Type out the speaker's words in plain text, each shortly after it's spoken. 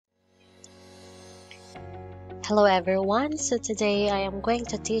Hello everyone, so today I am going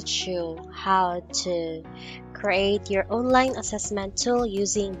to teach you how to create your online assessment tool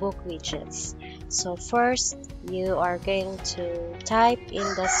using book widgets. So first, you are going to type in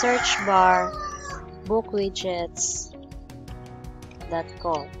the search bar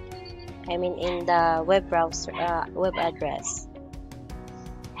bookwidgets.com. I mean in the web browser web address.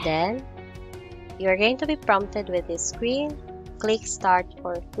 Then you are going to be prompted with this screen. Click start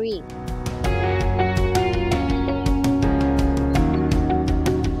for free.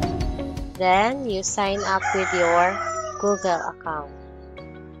 Then, you sign up with your Google account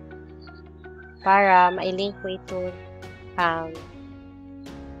para ma-link mo ito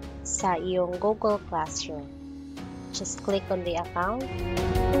sa iyong Google Classroom. Just click on the account.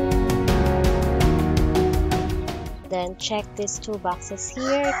 Then, check these two boxes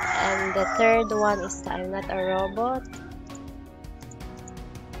here. And the third one is the I'm not a robot.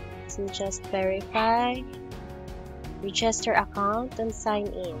 So, just verify, register account, and sign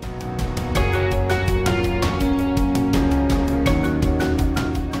in.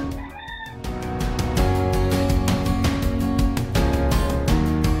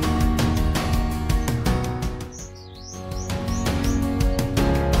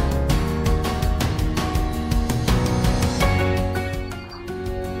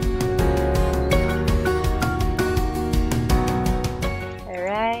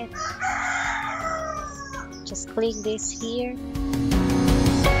 Just click this here.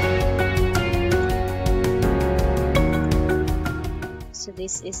 So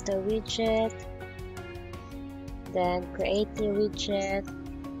this is the widget. Then create the widget.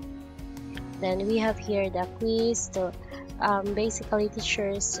 Then we have here the quiz. Basically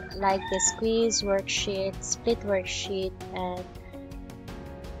teachers like this quiz, worksheet, split worksheet, and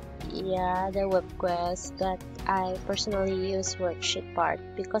the web quest, but I personally use worksheet part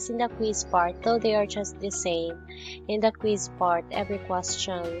because in the quiz part, though they are just the same, in the quiz part every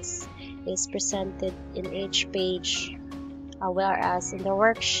question is presented in each page, whereas in the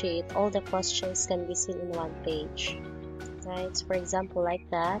worksheet all the questions can be seen in one page. Right, so for example like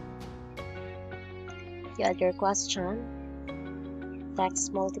that, you add your question,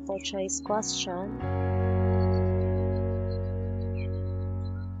 text multiple choice question,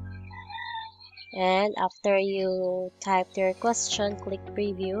 and after you type your question, click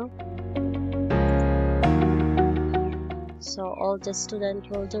preview. So all the student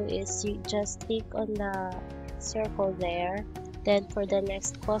will do is you just click on the circle there, then for the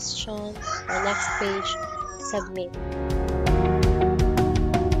next question or next page, submit,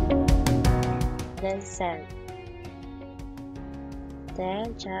 then send,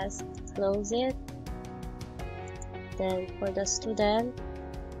 then just close it. Then for the student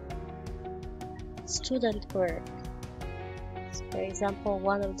work, so for example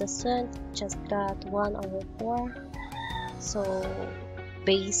one of the students just got 1/4. So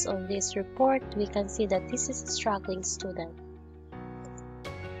based on this report we can see that this is a struggling student.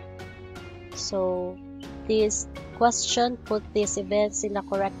 So this question, put these events in the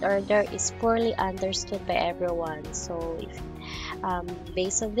correct order, is poorly understood by everyone. So if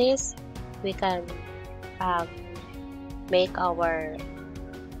based on this we can make our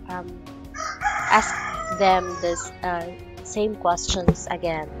ask them this same questions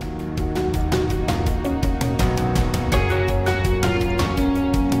again.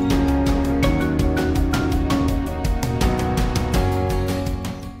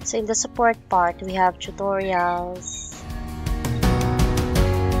 So in the support part we have tutorials,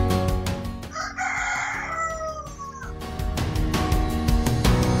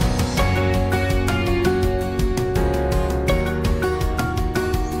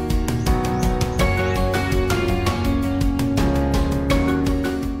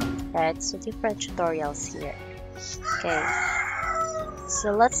 so different tutorials here. Okay,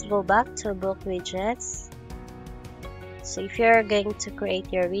 so let's go back to book widgets. So if you're going to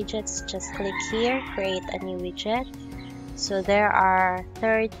create your widgets, just click here, create a new widget. So there are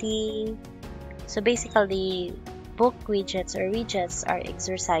 30. So basically book widgets or widgets are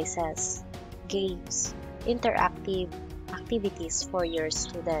exercises, games, interactive activities for your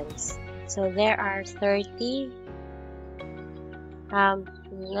students. So there are 30.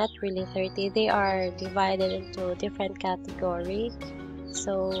 Not really 30, they are divided into different categories.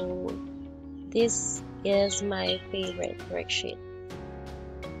 So this is my favorite worksheet.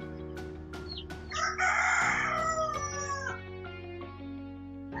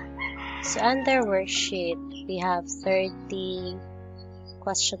 So under worksheet we have 30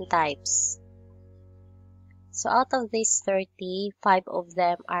 question types. So out of these 30, 5 of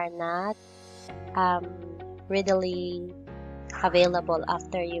them are not readily available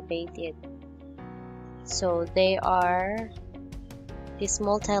after you paid it. So they are this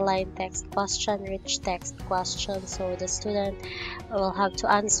multi-line text question, rich text question. So the student will have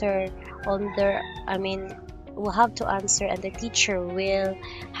to answer on their, will have to answer, and the teacher will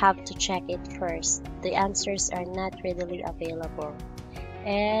have to check it first. The answers are not readily available.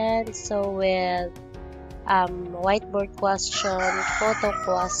 And so with whiteboard question, photo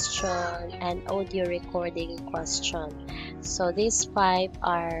question, and audio recording question. So these 5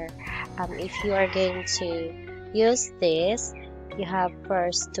 are, if you are going to use this, you have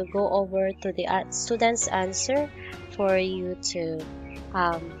first to go over to the student's answer for you to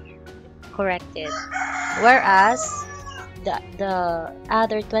correct it. Whereas the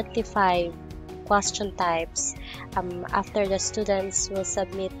other 25 question types, after the students will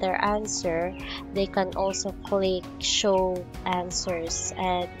submit their answer, they can also click show answers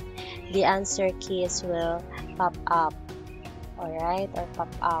and the answer keys will pop up, alright, or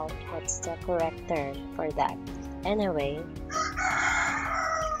pop out. What's the correct term for that? Anyway,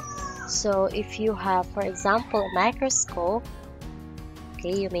 so if you have, for example, a microscope,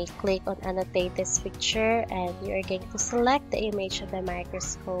 okay, you may click on annotate this picture and you're going to select the image of the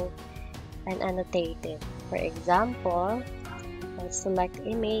microscope and annotate it. For example, let's select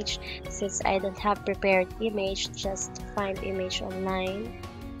image. Since I don't have prepared image, just find image online.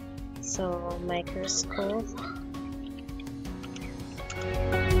 So microscope.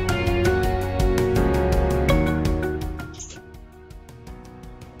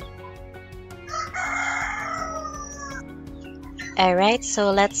 Alright,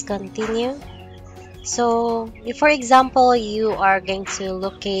 so let's continue. So if, for example, you are going to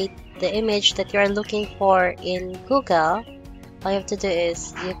locate the image that you are looking for in Google, all you have to do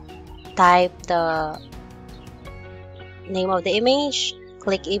is you type the name of the image,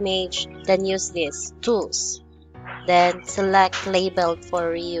 click image, then use this tools, then select labeled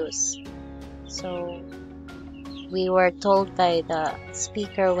for reuse. So we were told by the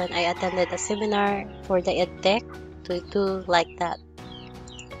speaker when I attended a seminar for the EdTech to do like that.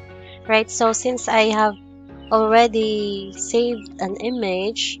 Right, so since I have already saved an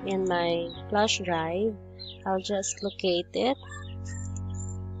image in my flash drive, I'll just locate it.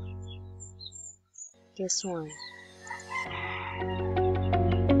 This one.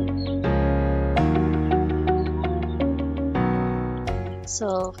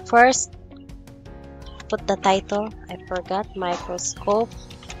 So first, put the title. I forgot, microscope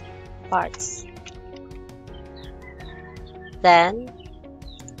parts. Then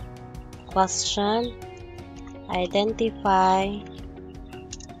question, identify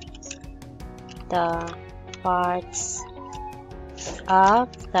the parts of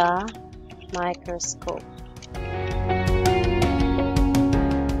the microscope.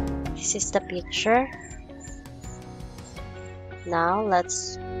 This is the picture. Now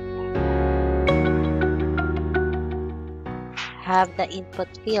let's have the input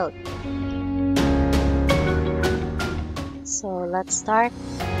field. So let's start.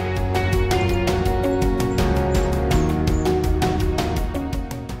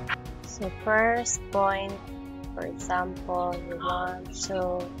 So first point, for example, you want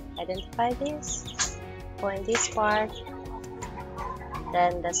to identify this, point this part,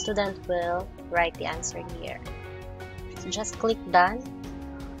 then the student will write the answer here. So just click done,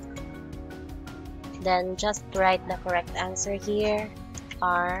 then just write the correct answer here,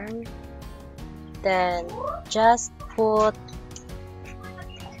 arm, then just put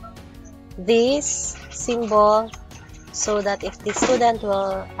this symbol so that if the student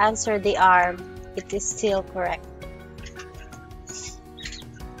will answer the arm, it is still correct.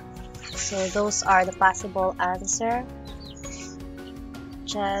 So those are the possible answer.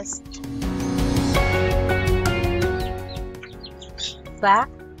 Just back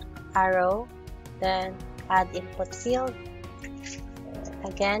arrow, then add input field.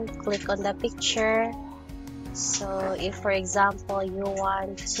 Again, click on the picture. So if, for example, you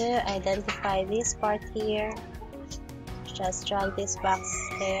want to identify this part here, just drag this box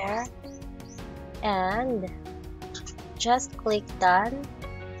there and just click done.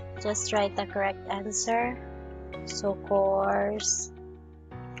 Just write the correct answer. So course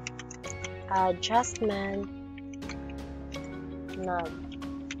adjustment knob,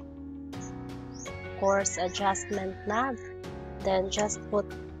 course adjustment knob, then just put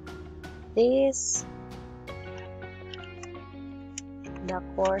this, the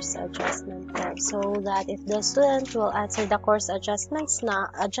course adjustment knob, so that if the student will answer the course adjustment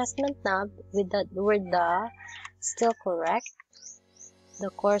knob with the word "the" still correct, the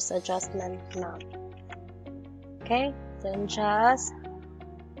course adjustment knob. Okay, then just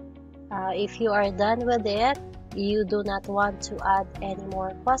if you are done with it, you do not want to add any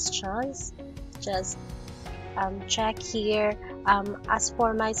more questions, just check here. As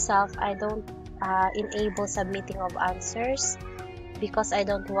for myself, I don't enable submitting of answers because I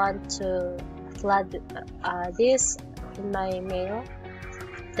don't want to flood this in my mail.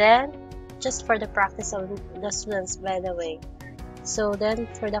 Then just for the practice of the students, by the way. So then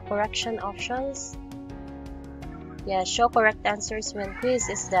for the correction options, yeah, show correct answers when quiz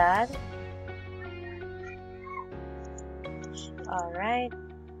is done. Alright,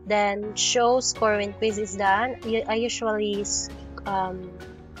 then show score when quiz is done. I usually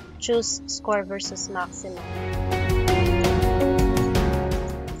choose score versus maximum.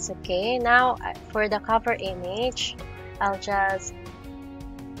 It's okay. Now for the cover image, I'll just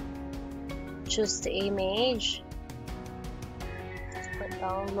choose the image for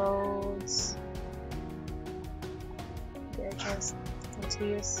downloads. I just want to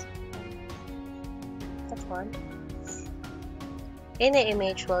use that one. Any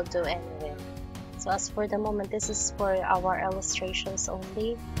image will do anyway. So as for the moment, this is for our illustrations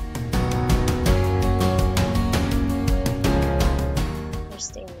only. Here's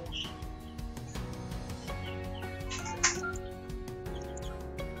the image.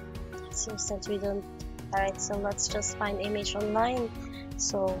 Seems that we don't. Alright, so let's just find image online.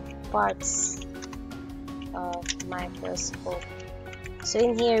 So parts of microscope. So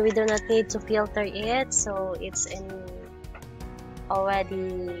in here we do not need to filter it, so it's in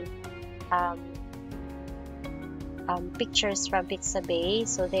already pictures from Pixabay,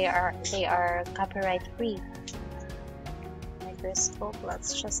 so they are copyright free. Microscope,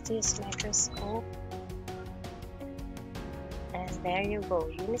 let's just use microscope, and there you go.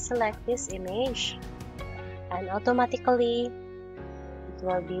 You may select this image and automatically it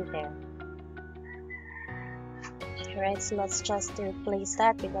will be there. Alright, so let's just replace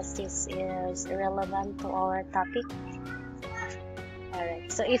that because this is irrelevant to our topic.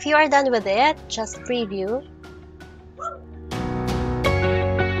 Alright, so if you are done with it, just preview.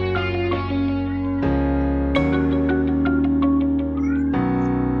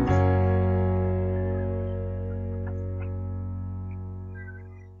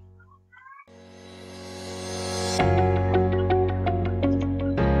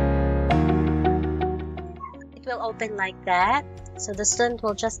 It will open like that. So the student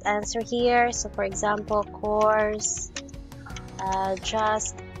will just answer here. So for example, course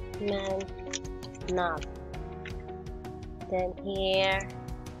adjustment knob. Then here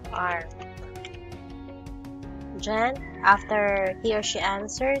are Jen. After he or she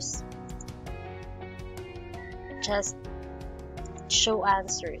answers, just show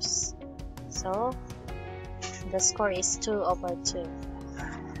answers. So the score is 2/2,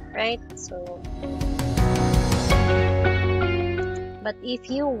 right? So but if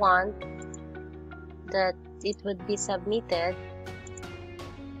you want that it would be submitted,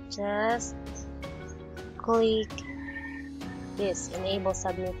 just click this, enable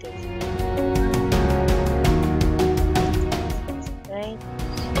submitting, right?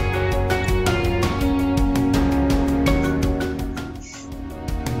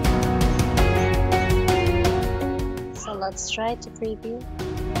 So let's try to preview.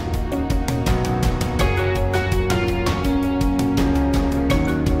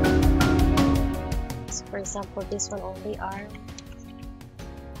 So for example, this one only are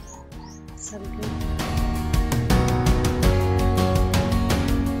something.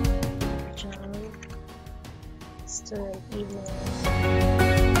 John, student email.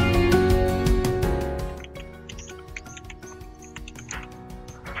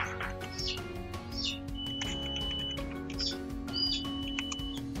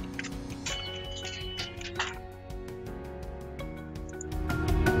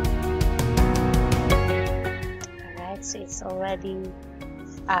 Alright, so it's already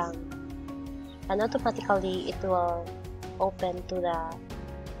and automatically it will open to the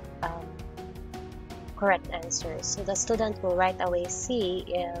correct answers. So the student will right away see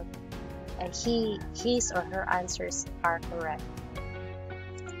if his or her answers are correct.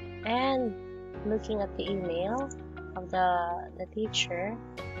 And looking at the email of the teacher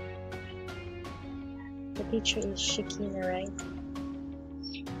is Shakina, right?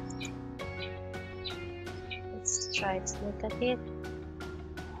 Let's try to look at it.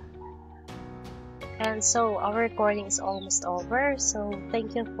 And so our recording is almost over. So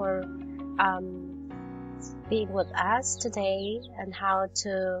thank you for being with us today and how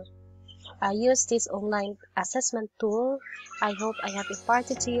to use this online assessment tool. I hope I have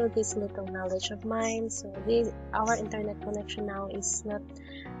imparted to you this little knowledge of mine. So our internet connection now is not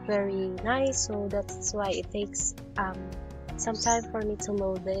very nice, so that's why it takes some time for me to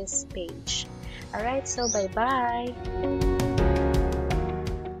load this page. Alright, so bye bye.